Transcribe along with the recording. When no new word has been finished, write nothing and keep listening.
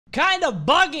Kinda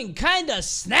bugging, kinda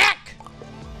snack.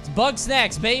 It's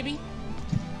Bugsnax, baby.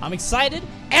 I'm excited.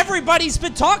 Everybody's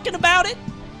been talking about it.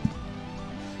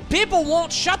 People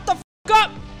won't shut the f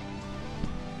up.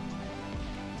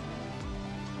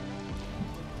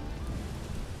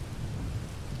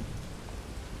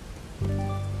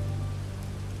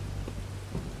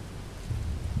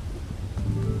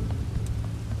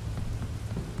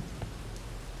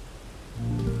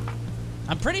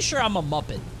 I'm pretty sure I'm a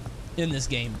Muppet in this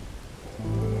game.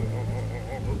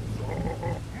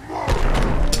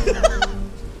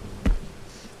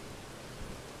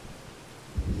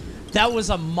 That was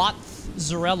a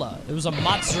mozzarella. It was a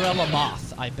mozzarella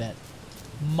moth, I bet.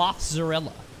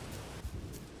 Mozzarella.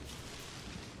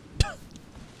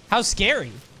 How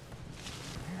scary.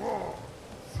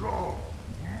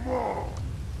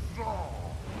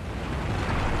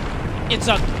 It's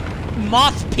a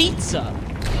moth pizza.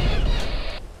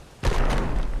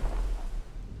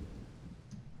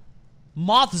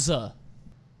 Mothza.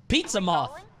 Pizza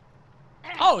moth.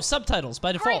 Oh, subtitles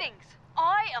by default. Greetings.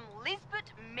 I am Elizabert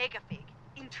Megafig,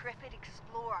 intrepid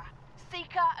explorer,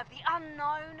 seeker of the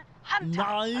unknown, hunter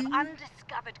of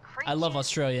undiscovered creatures. I love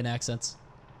Australian accents.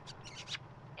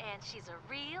 And she's a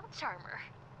real charmer.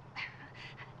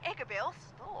 Eckerbill,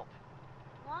 stop.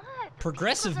 What?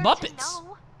 Progressive People Muppets. deserve to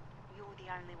know. You're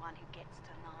the only one who gets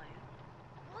to know.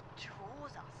 What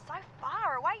draws us so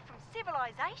far away from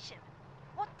civilization?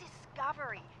 What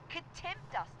discovery could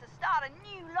tempt us to start a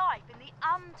new life in the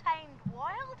untamed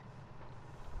wild?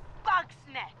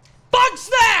 Bugsnax!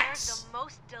 Bugsnax! They're the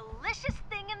most delicious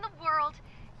thing in the world.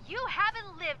 You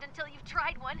haven't lived until you've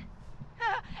tried one.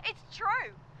 It's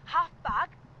true. Half bug,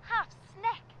 half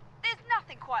snack. There's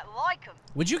nothing quite like them.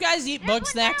 Would you guys eat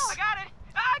Bugsnax? I got it.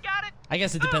 I got it. I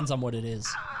guess it depends on what it is.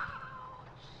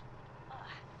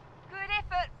 Good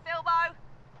effort, Filbo.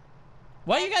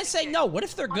 Why are you guys saying no? What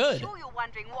if they're good? I'm sure you're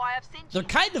wondering why I've sent They're you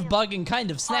kind of here. bug and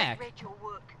kind of snack. I've read your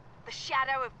work. The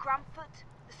Shadow of Grumpfoot,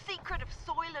 The Secret of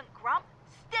Soylent Grump,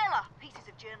 stellar pieces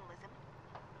of journalism.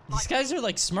 These guys are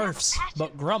like Smurfs,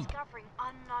 but Grump. Discovering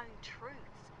unknown truths,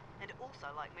 and also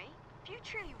like me, few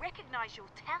truly recognize your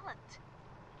talent.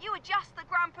 You are just the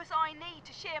Grumpus I need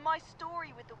to share my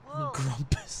story with the world.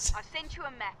 Grumpus. I've sent you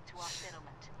a map to our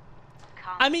settlement.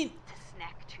 Come I mean, to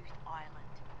Snaktooth Island.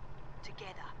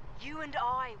 Together, you and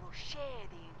I will share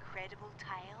the incredible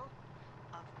tale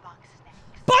of Bugsnax.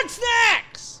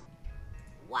 Bugsnax!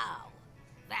 Wow,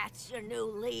 that's your new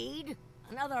lead?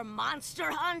 Another monster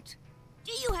hunt?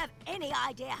 Do you have any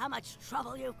idea how much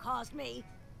trouble you've caused me?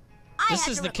 This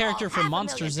is the character from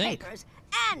Monsters, Inc.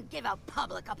 And give a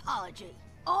public apology.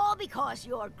 All because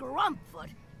your Grumpfoot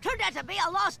turned out to be a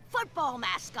lost football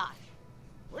mascot.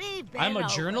 We've been I'm a over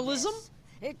journalism? this.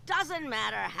 It doesn't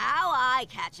matter how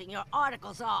eye-catching your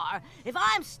articles are if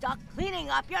I'm stuck cleaning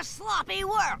up your sloppy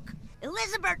work.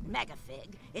 Elizabert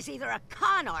Megafig is either a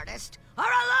con artist or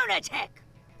a lunatic.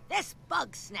 This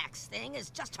Bugsnax thing is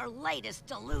just her latest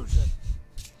delusion.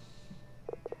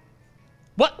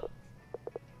 What?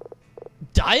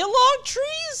 Dialogue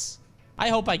trees? I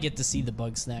hope I get to see the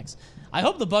Bugsnax. I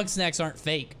hope the Bugsnax aren't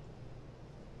fake.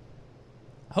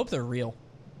 I hope they're real.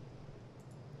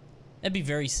 That'd be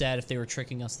very sad if they were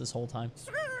tricking us this whole time.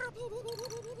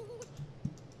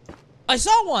 I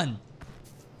saw one!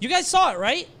 You guys saw it,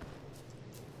 right?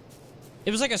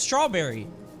 It was like a strawberry.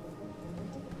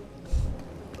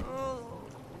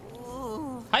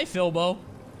 Hi, Filbo.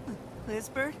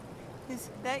 Elizabert, is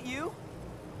that you?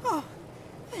 Oh,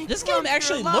 thank This God game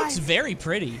actually you're looks alive. very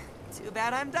pretty. Too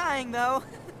bad I'm dying, though.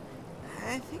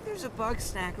 I think there's a bug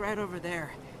snack right over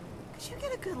there. Could you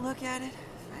get a good look at it?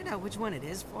 Find out which one it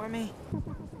is for me.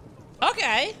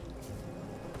 Okay.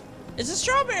 It's a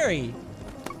strawberry.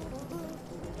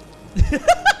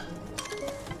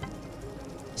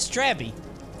 Strabby.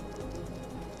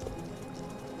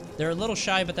 They're a little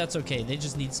shy, but that's okay. They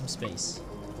just need some space.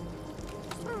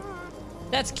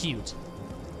 That's cute.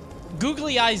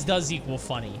 Googly eyes does equal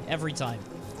funny every time.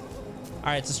 All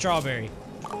right, it's a strawberry.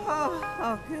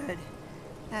 Oh, good.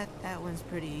 That one's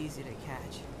pretty easy to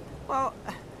catch. Well,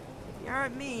 you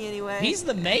aren't me anyway. He's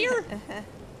the mayor?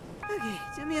 Okay,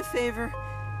 do me a favor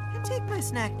and take my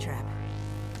snack trap.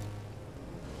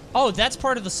 Oh, that's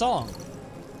part of the song.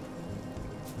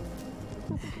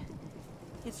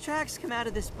 Its tracks come out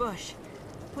of this bush.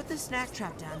 Put the snack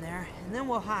trap down there, and then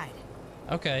we'll hide.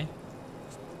 Okay.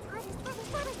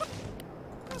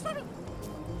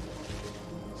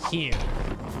 Here.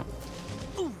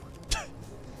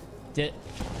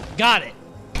 Got it.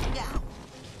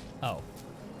 Oh.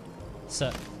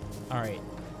 So, all right.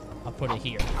 I'll put it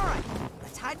here. All right,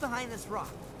 let's hide behind this rock.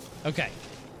 Okay.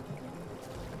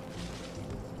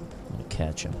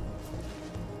 catch him.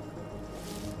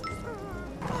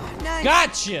 Oh, nice.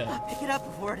 Gotcha! Pick it up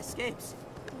before it escapes.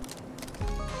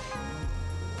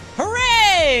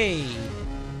 Hooray!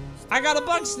 I got a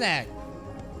bug snack.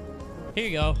 Here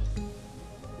you go.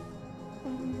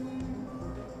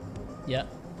 Yep.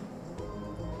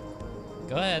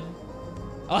 Go ahead.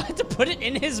 Oh, I had to put it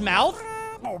in his mouth?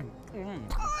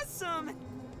 Awesome!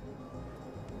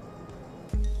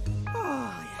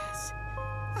 Oh, yes.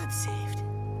 I'm saved.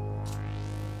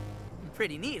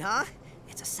 Pretty neat, huh?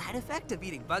 It's a side effect of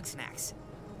eating Bugsnax.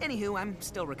 Anywho, I'm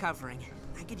still recovering.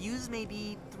 I could use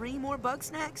maybe 3 more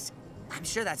Bugsnax. I'm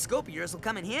sure that scope of yours will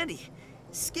come in handy.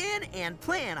 Scan and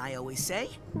plan, I always say.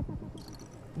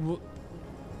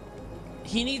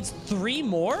 He needs 3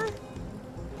 more? All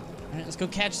right, let's go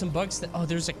catch some bugs. Oh,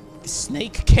 there's a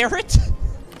snake carrot?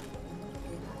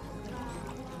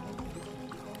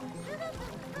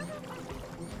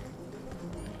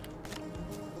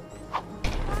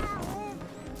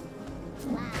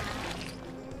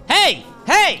 Hey!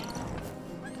 Hey!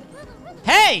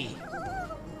 Hey!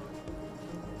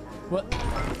 What?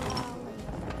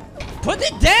 Put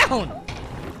it down!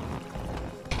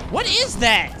 What is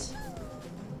that?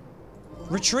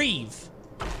 Retrieve.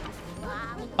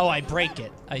 Oh, I break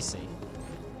it. I see.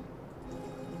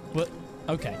 What?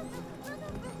 Okay.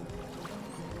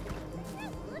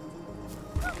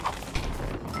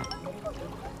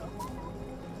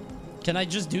 Can I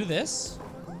just do this?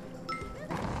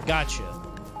 Gotcha.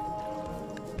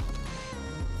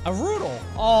 A Roodle.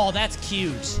 Oh, that's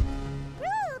cute.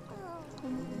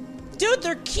 Dude,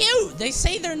 they're cute. They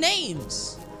say their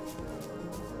names.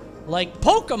 Like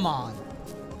Pokemon.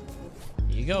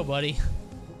 Here you go, buddy.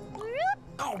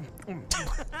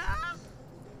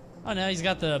 Oh, now he's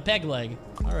got the peg leg.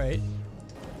 All right.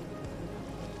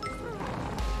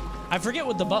 I forget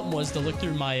what the button was to look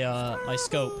through my my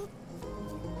scope.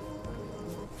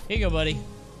 Here you go, buddy.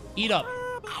 Eat up.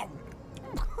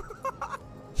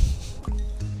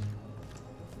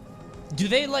 Do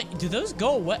they like? Do those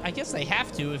go away? I guess they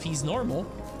have to if he's normal.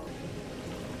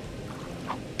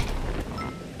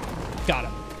 Got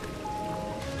him.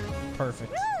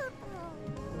 Perfect.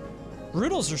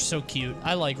 Roodles are so cute.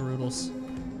 I like Roodles.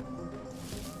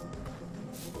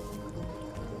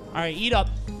 All right, eat up.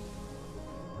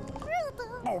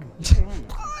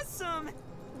 Awesome!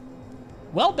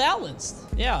 Well balanced.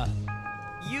 Yeah.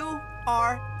 You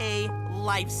are a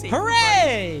lifesaver.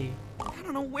 Hooray! Buddy. I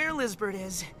don't know where Elizabert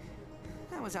is.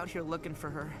 I was out here looking for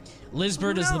her.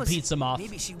 Elizabert is the pizza moth.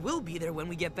 Maybe she will be there when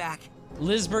we get back.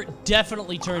 Elizabert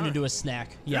definitely turned into a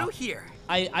snack. Yeah. Through here.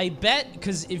 I bet,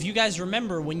 because if you guys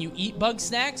remember, when you eat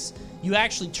Bugsnax, you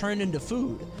actually turn into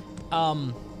food.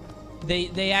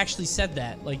 They actually said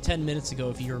that like 10 minutes ago,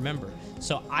 if you remember.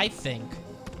 So I think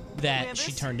that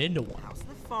she turned into one. How's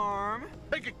the farm?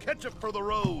 Take a ketchup for the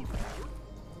road.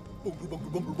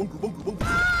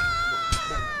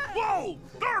 Whoa!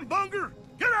 Darn bunger!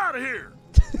 Get out of here!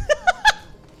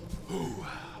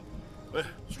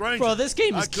 Stranger, Bro, this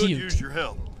game is I could cute. use your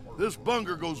help. This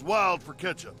bunger goes wild for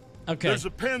ketchup. Okay. There's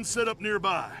a pen set up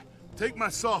nearby. Take my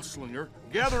sauce slinger,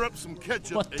 gather up some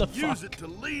ketchup, What the and use fuck? it to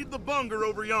lead the bunger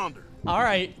over yonder. All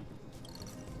right.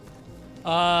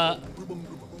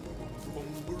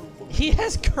 He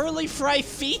has curly fry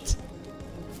feet?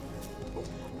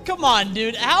 Come on,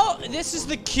 dude. How? This is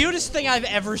the cutest thing I've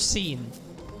ever seen.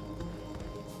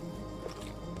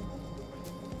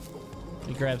 Let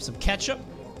me grab some ketchup.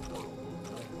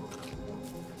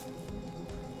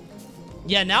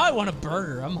 Yeah, now I want a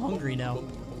burger. I'm hungry now.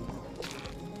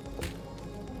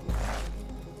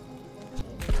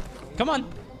 Come on.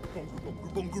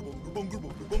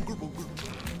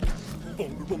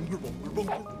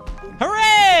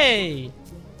 Hooray!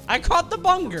 I caught the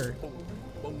bunger.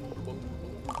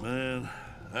 Man,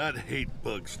 I'd hate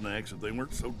Bugsnax if they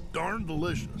weren't so darn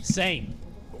delicious. Same.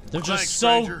 They're just Thanks,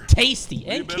 so stranger. tasty You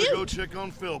and better go cute. check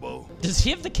on Filbo. Does he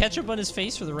have the ketchup on his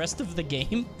face for the rest of the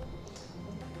game?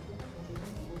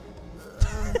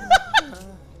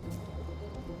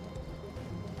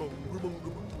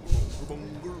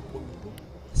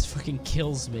 This fucking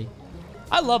kills me.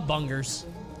 I love bungers.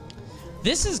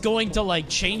 This is going to like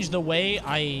change the way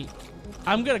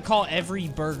I'm gonna call every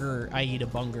burger I eat a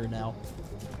bunger now.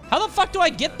 How the fuck do I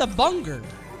get the bunger?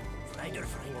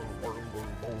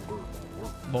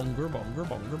 Bunger, bunger,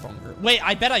 bunger, bunger. Wait,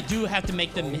 I bet I do have to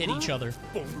make them hit each other.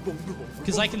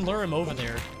 Because I can lure him over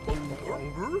there.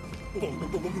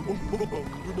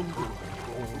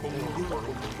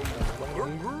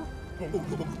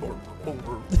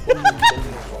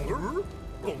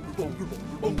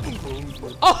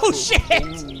 Oh,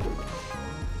 shit!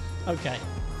 Okay.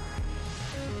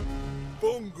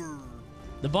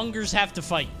 The bungers have to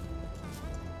fight.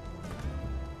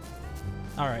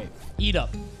 Alright, eat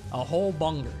up. A whole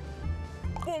bunger.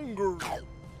 Bunger.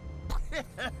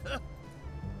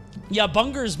 Yeah,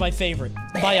 bunger is my favorite.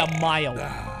 By a mile.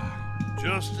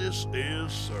 Justice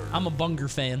is served. I'm a bunger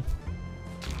fan.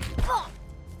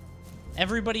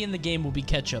 Everybody in the game will be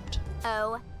ketchuped.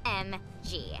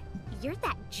 OMG. You're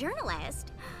that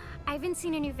journalist. I haven't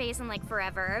seen a new face in like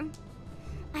forever.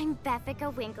 I'm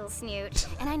Bethica Winklesnoot,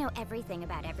 and I know everything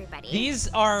about everybody. These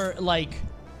are like...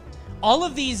 All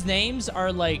of these names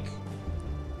are like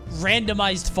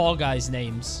randomized Fall Guys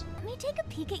names. Let me take a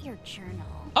peek at your journal.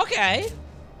 Okay.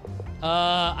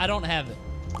 I don't have it.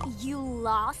 You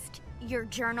lost your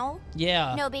journal?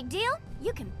 Yeah. No big deal.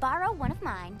 You can borrow one of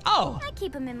mine. Oh. I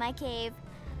keep them in my cave.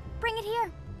 Bring it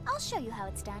here. I'll show you how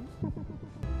it's done.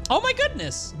 Oh my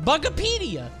goodness.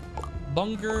 Bugapedia.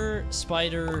 Bunger,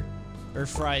 spider, or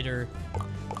frider.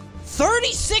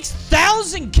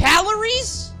 36,000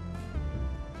 calories?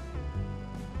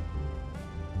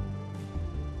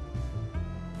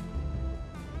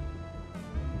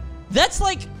 That's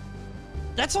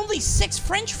only 6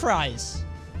 French fries.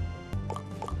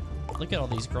 Look at all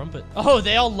these grumpet. Oh,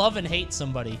 they all love and hate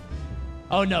somebody.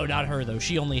 Oh no, not her though.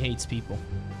 She only hates people.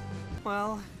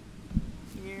 Well,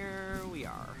 here we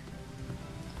are.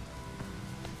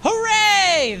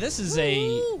 Hooray! This is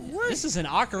an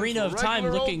Ocarina of Time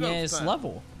looking ass time.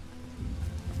 level.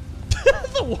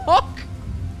 The walk.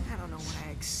 I don't know what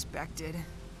I expected.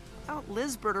 Without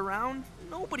Elizabert around,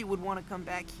 nobody would want to come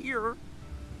back here.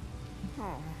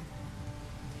 Oh.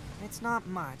 It's not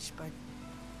much, but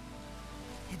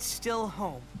it's still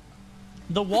home.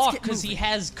 The walk, because he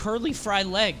has curly fry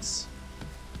legs.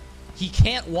 He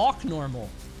can't walk normal.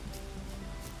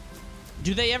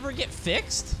 Do they ever get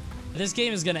fixed? This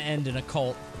game is going to end in a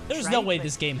cult. There's no way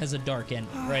this game has a dark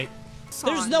ending, right?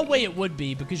 There's no way it would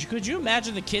be, because could you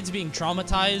imagine the kids being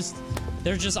traumatized?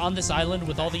 They're just on this island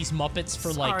with all these Muppets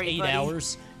for like 8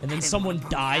 hours, and then someone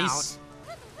dies.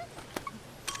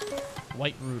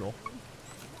 White Roodle.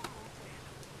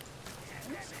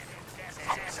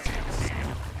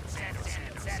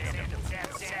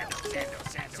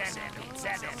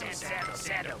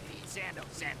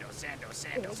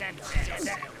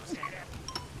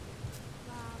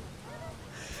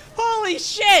 Holy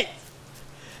shit!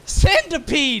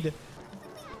 Centipede!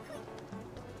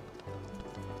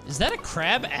 Is that a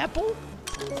crab apple?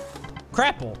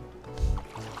 Crapple.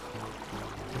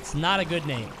 It's not a good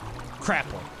name.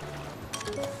 Crapple.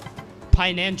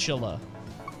 Pinantula.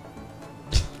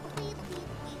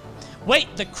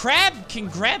 Wait, the crab can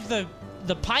grab the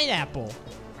pineapple.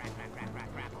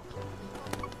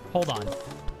 Hold on.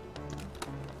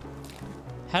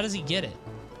 How does he get it?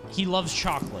 He loves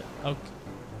chocolate. Okay.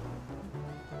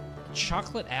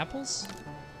 Chocolate apples?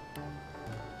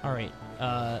 Alright,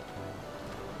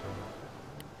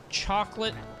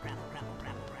 chocolate.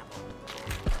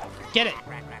 Get it.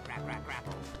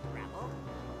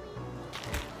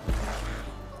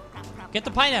 Get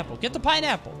the pineapple. Get the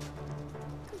pineapple.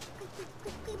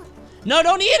 No,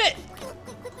 don't eat it.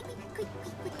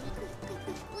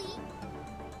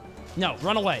 No,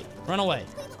 run away. Run away.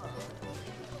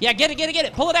 Yeah, get it, get it, get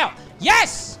it. Pull it out.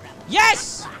 Yes!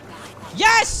 Yes!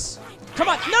 Yes! Come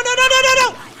on. No, no, no, no, no,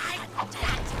 no!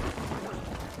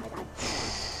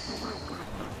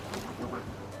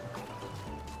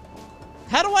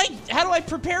 How do I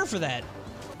prepare for that?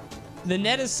 The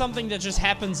net is something that just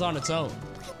happens on its own.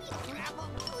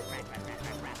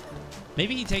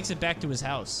 Maybe he takes it back to his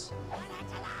house.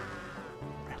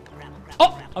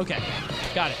 Oh, okay.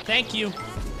 Got it. Thank you.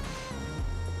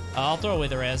 I'll throw away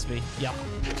the raspberry. Yeah.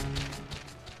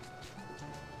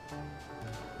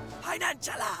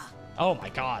 Oh my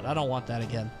god, I don't want that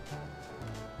again.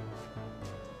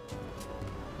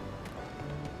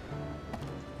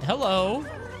 Hello.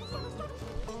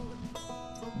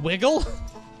 Wiggle?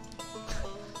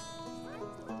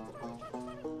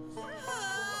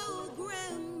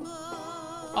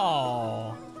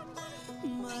 Oh.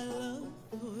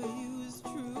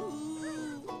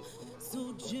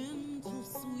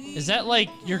 Is that like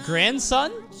your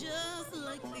grandson?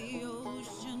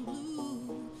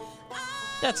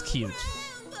 That's cute.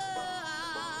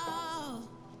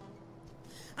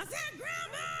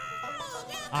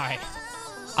 Alright.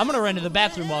 I'm gonna run to the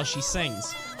bathroom while she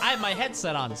sings. I have my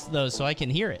headset on, though, so I can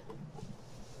hear it.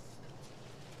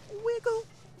 Wiggle,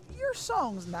 your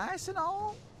song's nice and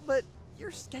all, but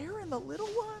you're scaring the little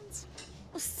ones.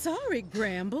 Oh, sorry,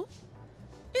 Gramble.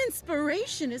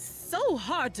 Inspiration is so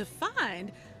hard to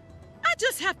find. I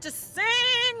just have to sing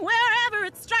wherever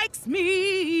it strikes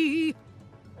me.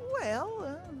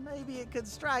 Well, maybe it could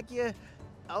strike you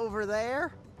over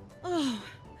there. Oh,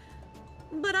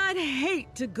 but I'd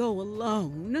hate to go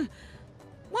alone.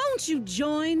 Won't you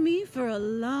join me for a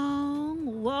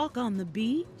long walk on the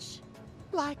beach?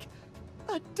 Like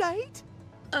a date?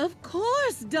 Of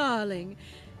course, darling.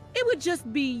 It would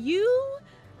just be you,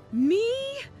 me,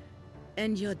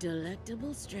 and your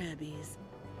delectable Strabbies.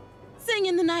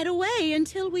 Singing the night away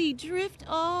until we drift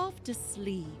off to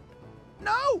sleep.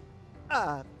 No!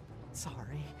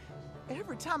 Sorry.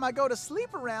 Every time I go to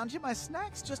sleep around you, my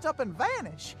snacks just up and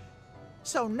vanish.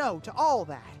 So no to all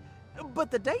that.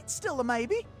 But the date's still a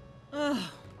maybe.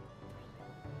 Oh,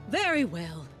 very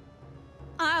well.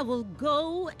 I will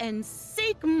go and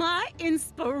seek my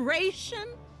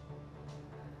inspiration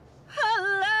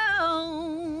alone.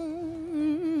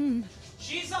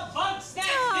 She's a Bugsnax,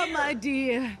 Oh, dear. my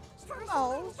dear.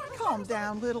 Oh, calm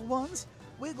down, little ones.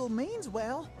 Wiggle means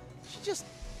well. She just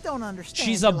don't understand.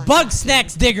 She's you a like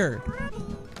Bugsnax digger.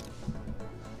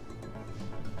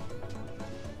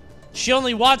 She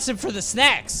only wants him for the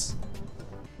snacks.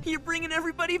 You're bringing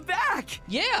everybody back!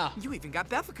 Yeah. You even got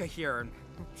Beffica here.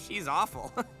 She's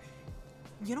awful.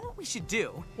 You know what we should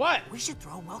do? What? We should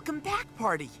throw a welcome back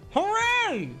party.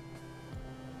 Hooray!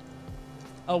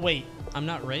 Oh, wait. I'm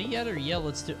not ready yet? Or yeah,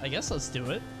 let's do... I guess let's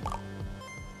do it.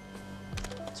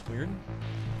 It's weird.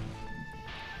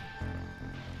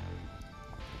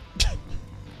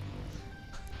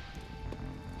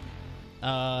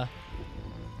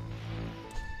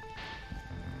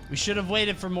 We should have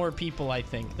waited for more people, I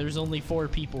think. There's only 4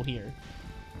 people here.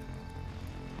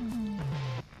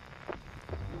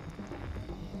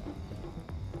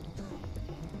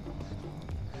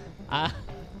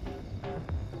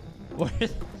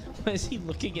 Why is he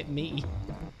looking at me?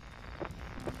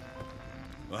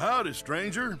 Well, howdy,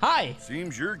 stranger. Hi.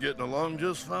 Seems you're getting along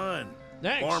just fine.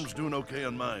 Thanks. Farm's doing okay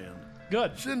on my end.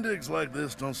 Good. Shindigs like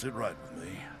this don't sit right with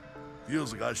me.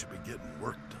 Feels like I should be getting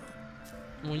work done.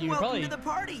 Well, you Welcome probably... to the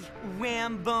party,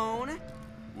 Whambone.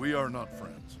 We are not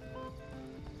friends.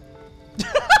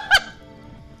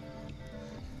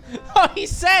 Oh,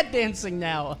 he's sad dancing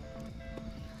now.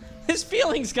 His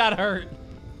feelings got hurt.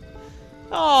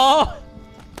 Oh,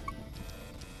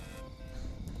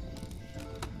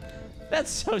 that's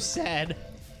so sad.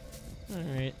 All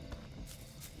right.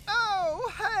 Oh,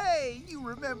 hey, you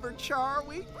remember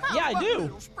Charlie? Yeah, I How's do.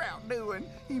 little Sprout doing?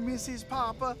 He miss his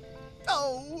papa?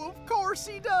 Oh, of course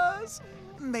he does.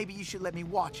 Maybe you should let me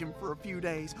watch him for a few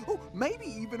days. Oh, maybe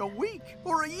even a week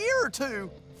or a year or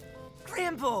 2.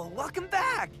 Gramble, welcome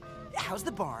back. How's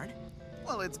the barn?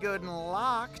 Well, it's good and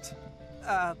locked.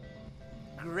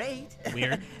 Great.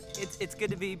 Weird. It's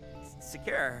good to be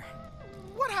secure.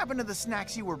 What happened to the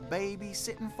snacks you were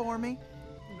babysitting for me?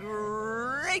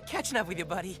 Great catching up with you,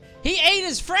 buddy. He ate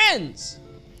his friends.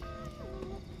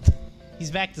 He's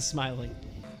back to smiling.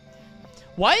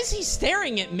 Why is he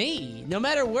staring at me, no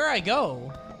matter where I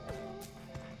go?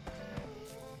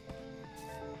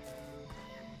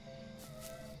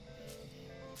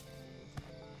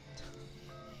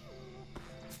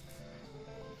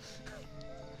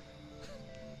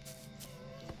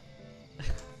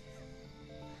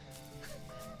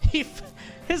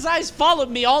 His eyes followed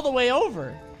me all the way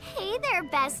over. Hey there,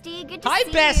 bestie. Good to Hi, see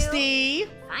you. bestie.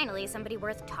 Finally, somebody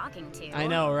worth talking to. I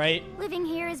know, right? Living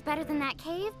here is better than that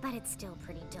cave, but it's still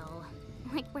pretty dull.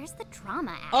 Like, where's the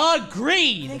drama at?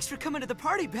 Agreed. Thanks for coming to the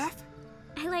party, Beth.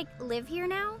 I, live here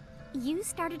now. You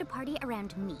started a party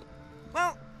around me.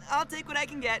 Well, I'll take what I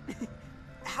can get.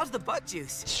 How's the bug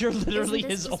juice? You're literally Isn't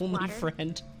this his just only water?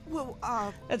 friend. Well,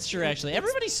 That's true, actually.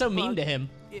 Everybody's so mean to him.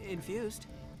 Infused.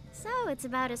 So, it's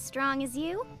about as strong as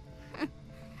you?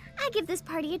 I give this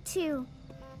party a 2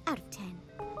 out of 10.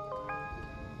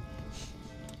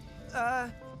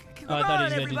 Come Oh, I thought he was on, gonna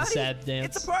do the everybody. sad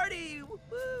dance. It's a party.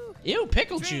 Woo. Ew,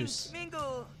 pickle Drink, juice.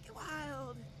 mingle, get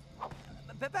wild.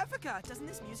 Beffica, doesn't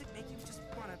this music make you just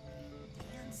want to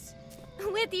dance?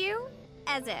 With you?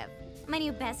 As if. My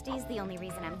new bestie's the only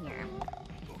reason I'm here.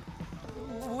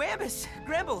 Wambus,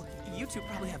 Gramble, you two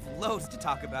probably have loads to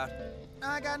talk about.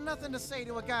 I got nothing to say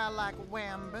to a guy like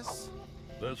Wambus.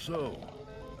 That's so.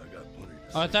 I got plenty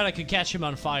to say. Oh, I thought I could catch him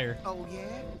on fire. Oh, yeah?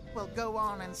 Well, go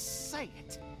on and say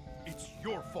it. It's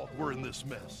your fault we're in this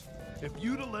mess. If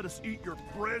you'd have let us eat your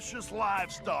precious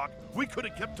livestock, we could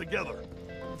have kept together.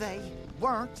 They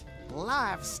weren't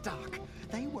livestock.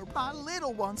 They were my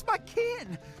little ones, my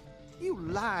kin. You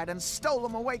lied and stole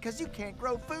them away because you can't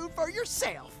grow food for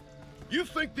yourself. You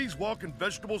think these walking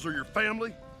vegetables are your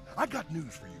family? I got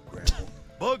news for you, Grandpa.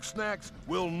 Bugsnax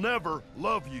will never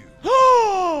love you.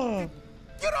 You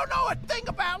don't know a thing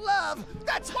about love.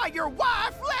 That's why your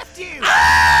wife left you.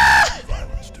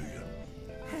 Violence to you.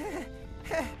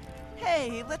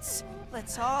 Hey, let's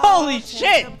Let's all Holy take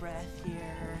shit! a breath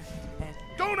here. And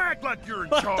Don't act like you're in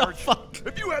What the charge. fuck?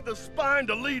 If you had the spine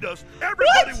to lead us,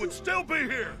 everybody What? would still be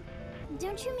here.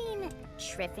 Don't you mean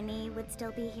Triffany would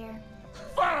still be here?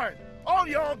 Fine. All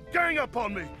y'all gang up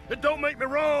on me. It don't make me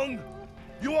wrong.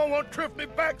 You all want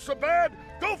Triffany back so bad?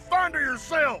 Go find her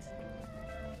yourself.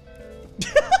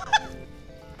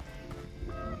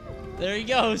 There he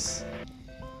goes.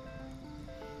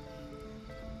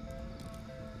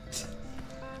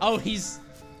 Oh, he's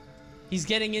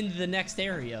getting into the next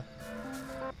area.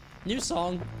 New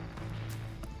song.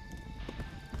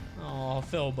 Oh,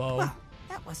 Filbo. well,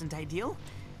 that wasn't ideal.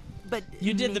 But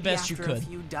You did the maybe best you after could. a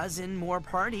few dozen more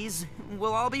parties,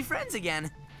 we'll all be friends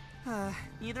again.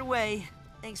 Either way,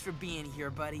 thanks for being here,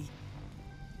 buddy.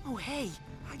 Oh, hey,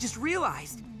 I just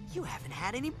realized you haven't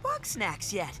had any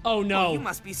Bugsnax yet. Oh, no. You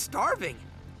must be starving.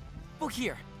 Well,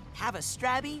 here, have a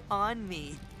Strabby on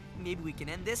me. Maybe we can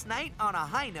end this night on a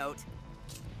high note.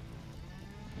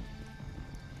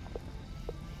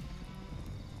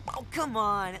 Oh, come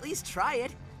on, at least try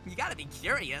it. You gotta be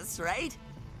curious, right?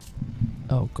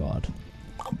 Oh, God.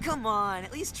 Oh, come on,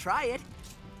 at least try it.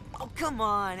 Oh, come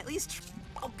on, at least.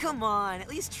 Oh, come on, at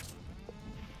least.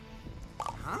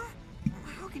 Huh?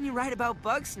 How can you write about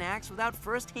Bugsnax without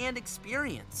first-hand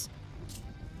experience?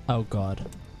 Oh, God.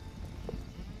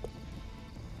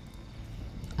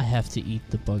 I have to eat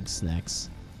the Bugsnax.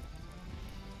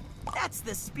 That's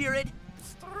the spirit.